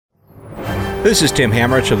This is Tim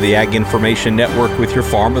Hammerich of the Ag Information Network with your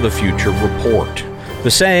Farm of the Future report.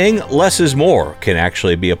 The saying, less is more, can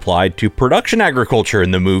actually be applied to production agriculture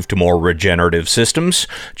in the move to more regenerative systems.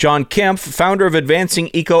 John Kempf, founder of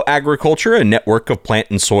Advancing Eco-Agriculture, a network of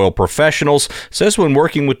plant and soil professionals, says when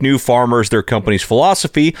working with new farmers, their company's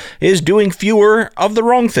philosophy is doing fewer of the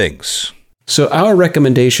wrong things. So our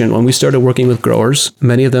recommendation when we started working with growers,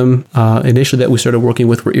 many of them initially that we started working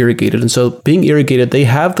with were irrigated. And so being irrigated, they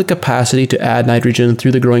have the capacity to add nitrogen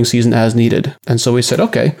through the growing season as needed. And so we said,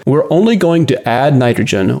 okay, we're only going to add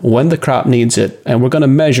nitrogen when the crop needs it. And we're going to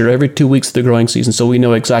measure every 2 weeks of the growing season so we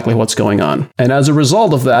know exactly what's going on. And as a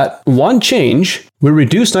result of that, one change, we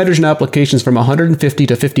reduced nitrogen applications from 150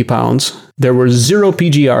 to 50 pounds. There were 0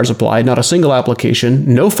 PGRs applied, not a single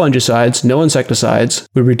application, no fungicides, no insecticides.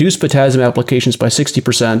 We reduced potassium applications by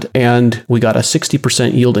 60%, and we got a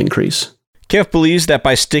 60% yield increase. Kempf believes that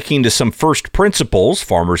by sticking to some first principles,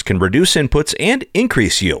 farmers can reduce inputs and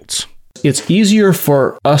increase yields. It's easier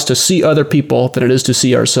for us to see other people than it is to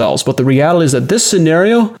see ourselves. But the reality is that this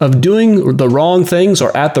scenario of doing the wrong things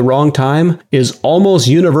or at the wrong time is almost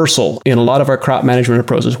universal in a lot of our crop management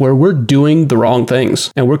approaches where we're doing the wrong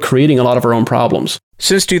things and we're creating a lot of our own problems.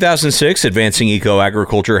 Since 2006, Advancing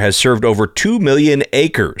Eco-Agriculture has served over 2 million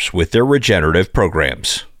acres with their regenerative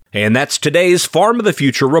programs. And that's today's Farm of the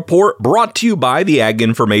Future report brought to you by the Ag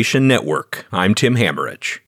Information Network. I'm Tim Hammerich.